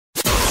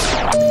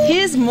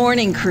His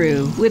Morning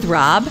Crew with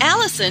Rob,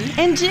 Allison,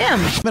 and Jim.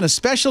 I've been a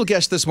special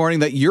guest this morning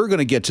that you're going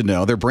to get to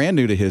know. They're brand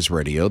new to his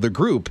radio. The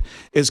group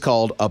is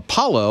called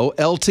Apollo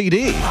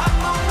LTD.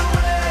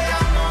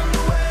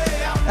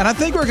 And I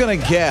think we're going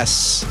to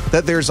guess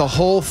that there's a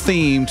whole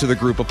theme to the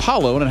group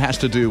Apollo, and it has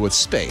to do with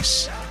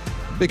space.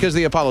 Because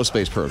the Apollo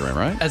space program,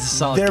 right? As a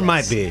solid There guess.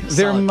 might be.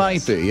 There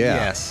might be, yeah.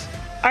 Yes.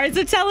 All right,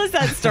 so tell us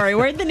that story.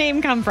 Where'd the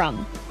name come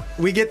from?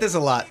 We get this a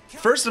lot.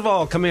 First of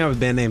all, coming up with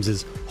band names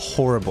is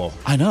horrible.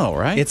 I know,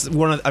 right? It's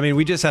one of. I mean,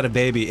 we just had a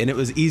baby, and it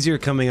was easier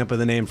coming up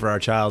with a name for our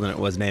child than it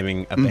was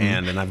naming a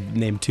band. And I've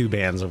named 2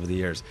 bands over the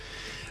years.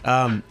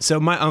 So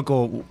my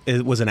uncle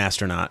was an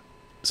astronaut,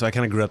 so I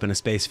kind of grew up in a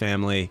space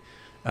family.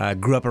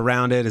 Grew up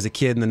around it as a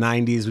kid in the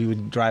 90s. We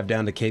would drive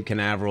down to Cape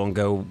Canaveral and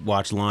go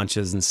watch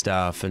launches and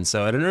stuff. And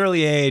so at an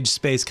early age,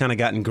 space kind of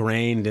got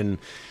ingrained in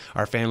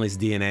our family's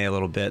DNA a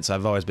little bit. So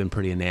I've always been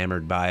pretty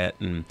enamored by it.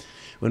 And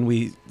when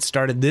we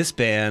started this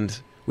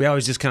band, we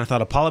always just kind of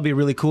thought Apollo would be a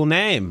really cool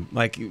name,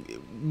 like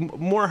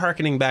more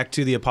hearkening back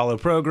to the Apollo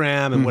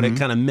program and what it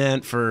kind of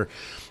meant for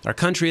our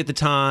country at the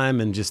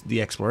time, and just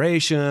the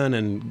exploration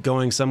and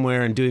going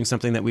somewhere and doing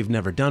something that we've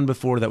never done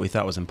before that we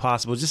thought was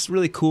impossible. Just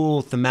really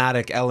cool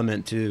thematic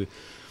element to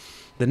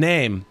the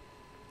name.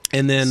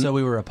 And then So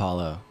we were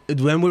Apollo.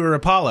 when we were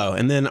Apollo,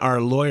 and then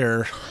our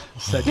lawyer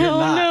Said you're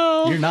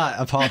You're not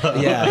Apollo.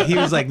 yeah, he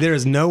was like, there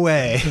is no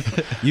way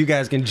you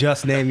guys can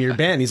just name your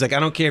band. He's like, I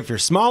don't care if you're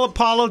small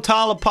Apollo,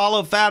 tall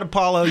Apollo, fat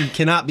Apollo, you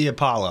cannot be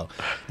Apollo.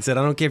 He said,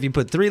 I don't care if you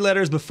put 3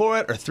 letters before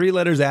it or 3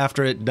 letters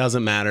after it,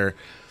 doesn't matter.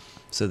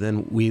 So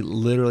then we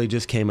literally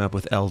just came up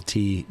with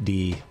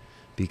LTD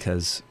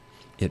because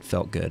it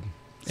felt good.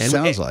 And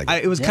Sounds like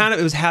it. it was kind of,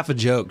 it was half a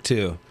joke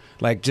too.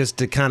 Like, just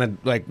to kind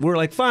of, like, we're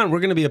like, fine, we're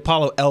going to be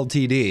Apollo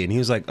LTD. And he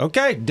was like,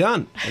 okay,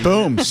 done. And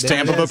Boom,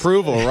 stamp of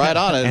approval right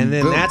on it. And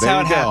then boom, that's there how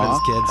it you go, happens,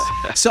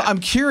 huh? kids. So I'm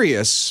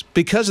curious,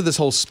 because of this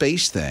whole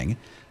space thing,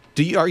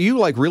 are you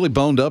like really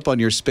boned up on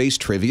your space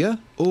trivia?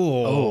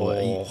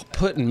 Oh,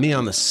 putting me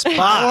on the spot.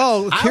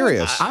 Oh,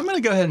 curious. I'm going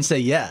to go ahead and say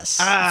yes.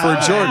 For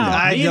Jordan. Me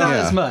not Yeah.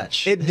 as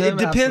much. It Him,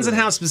 depends on absolutely.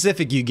 how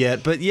specific you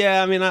get, but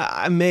yeah, I mean,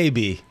 I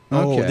maybe.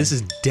 Oh, Okay. this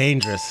is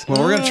dangerous.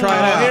 Well, we're gonna try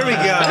it out. Here we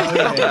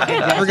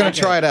go. We're gonna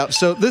try it out.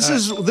 So this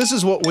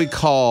is what we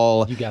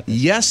call got this.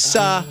 yes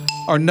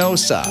or no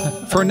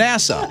for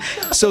NASA.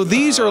 So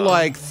these are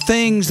like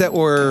things that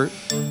were,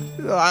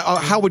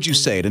 how would you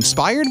say it?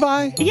 Inspired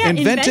by? Yeah,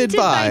 invented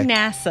by.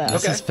 NASA.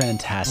 This is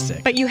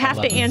fantastic. But you have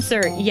I to love this.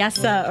 answer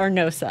yes or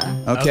no, sir.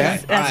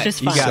 Okay. That's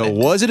just fine. So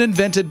was it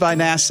invented by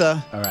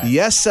NASA? All right.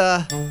 Yes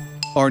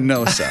or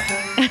no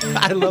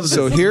I love this.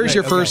 So here's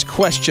your first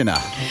question.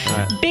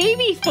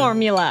 Baby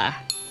formula.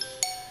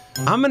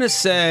 I'm gonna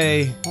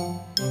say.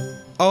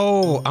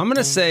 Oh, I'm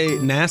gonna say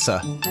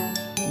NASA.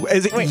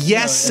 Is it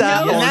yes or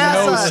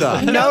no? No,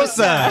 sir. No,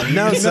 sir.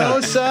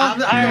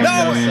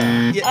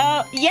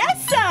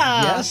 Yes, sir.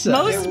 Yes, sir.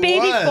 Most It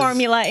baby was.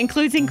 formula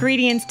includes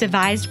ingredients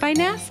devised by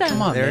NASA.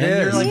 Come on, There it man.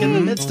 You're is. like in the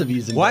midst of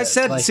using Well, I it.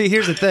 said, Like, see,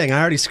 here's the thing. I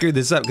already screwed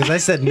this up because I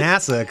said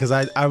NASA because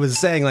I was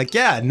saying, like,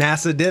 yeah,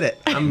 NASA did it.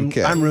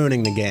 Okay. I'm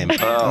ruining the game.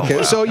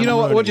 Okay, so you know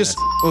what? We'll give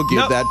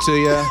Nope. that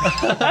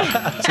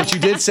to you. Since you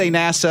did say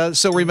NASA,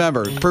 so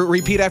remember,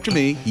 repeat after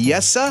me.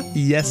 Yes, sir.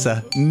 Yes,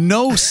 sir.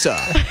 No, sir.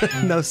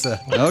 No, sir.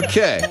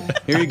 Okay,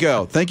 here you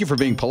go. Thank you for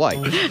being polite.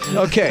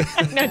 Okay,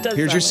 No, it does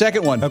here's your sound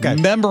second one. Okay.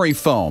 Memory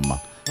foam.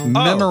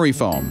 Memory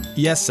foam.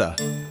 Yes, sir.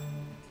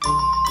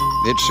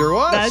 It sure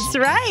was. That's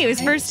right. It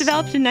was first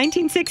developed in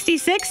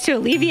 1966 to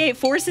alleviate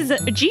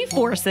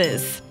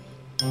G-forces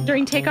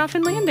during takeoff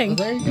and landing.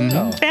 There you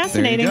go.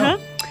 Fascinating, There you huh?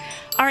 go.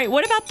 All right,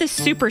 what about the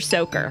super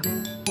soaker?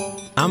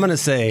 I'm going to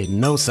say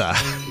no, sir.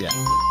 Yeah.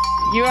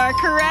 You are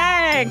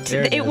correct.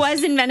 There it It is.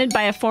 was invented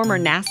by a former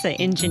NASA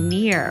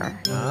engineer,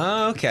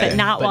 Okay. but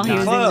not while he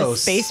was in the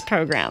close. space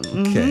program.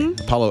 Okay,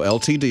 Apollo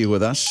LTD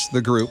with us,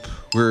 the group.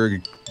 We're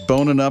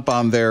boning up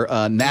on their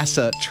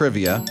NASA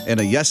trivia and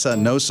a yes-a,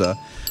 no-sa.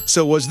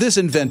 So was this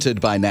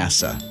invented by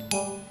NASA?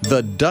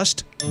 The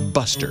Dust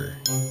Buster.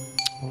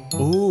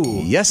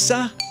 Ooh.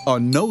 Yes-a or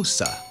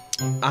no-sa?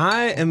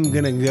 I am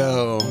going to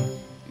go.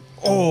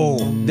 Oh,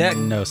 that.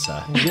 No,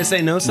 sir. You going to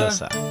say no, sir? No,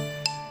 sir.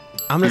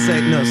 I'm going to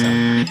say no,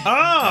 sir.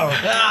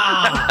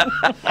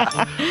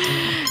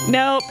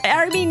 Nope.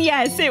 I mean,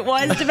 yes, it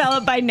was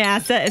developed by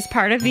NASA as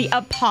part of the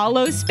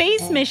Apollo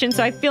space mission,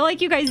 so I feel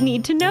like you guys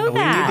need to know We need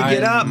that. to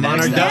get up on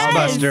our Next album.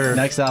 Dustbuster.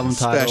 Next album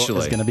title Especially.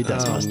 is going to be Oh,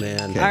 Dustbuster.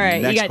 man. Okay, All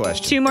right, next you got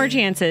question. 2 more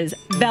chances.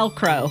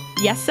 Velcro.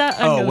 Yes, sir,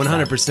 or Oh, no,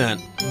 sir? 100%.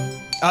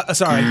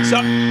 Sorry.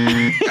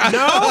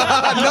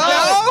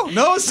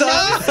 No, sir.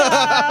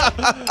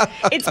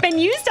 It's been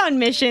used on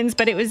missions,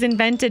 but it was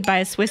invented by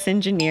a Swiss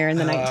engineer in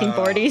the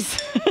 1940s.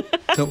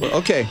 So,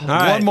 okay,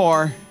 right. one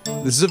more.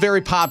 This is a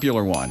very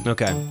popular one.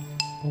 Okay.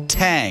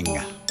 Tang.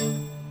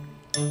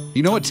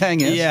 You know what Tang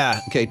is? Yeah.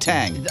 Okay,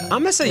 Tang. I'm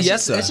going to say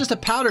yes, sir. It's just a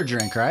powder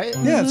drink, right?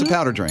 Yeah, it's a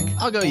powder drink.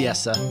 I'll go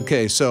yes, sir.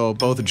 Okay, so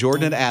both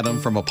Jordan and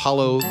Adam from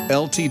Apollo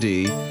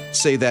LTD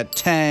say that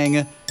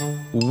Tang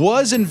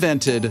was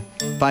invented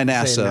by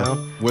NASA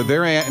no. with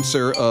their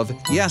answer of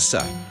yes,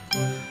 sir.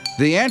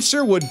 The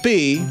answer would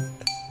be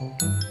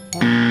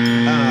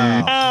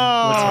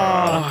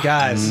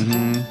Guys,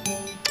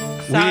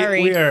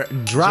 Sorry. we are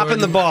dropping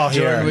the ball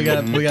here. Jordan,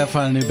 we got to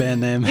find a new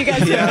band name. You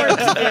guys have work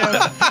to do.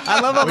 I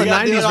love all the We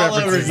gotta do 90s it all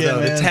over references, again,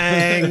 though. The man.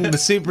 Tang, the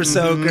Super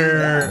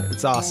Soaker.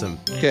 It's awesome.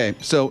 okay.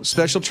 So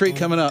special treat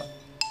coming up.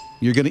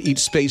 You're going to eat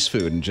space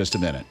food in just a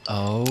minute.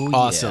 Oh,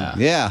 Awesome.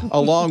 yeah. Yeah,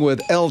 along with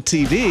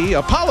LTD,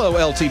 Apollo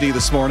LTD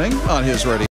this morning on his radio.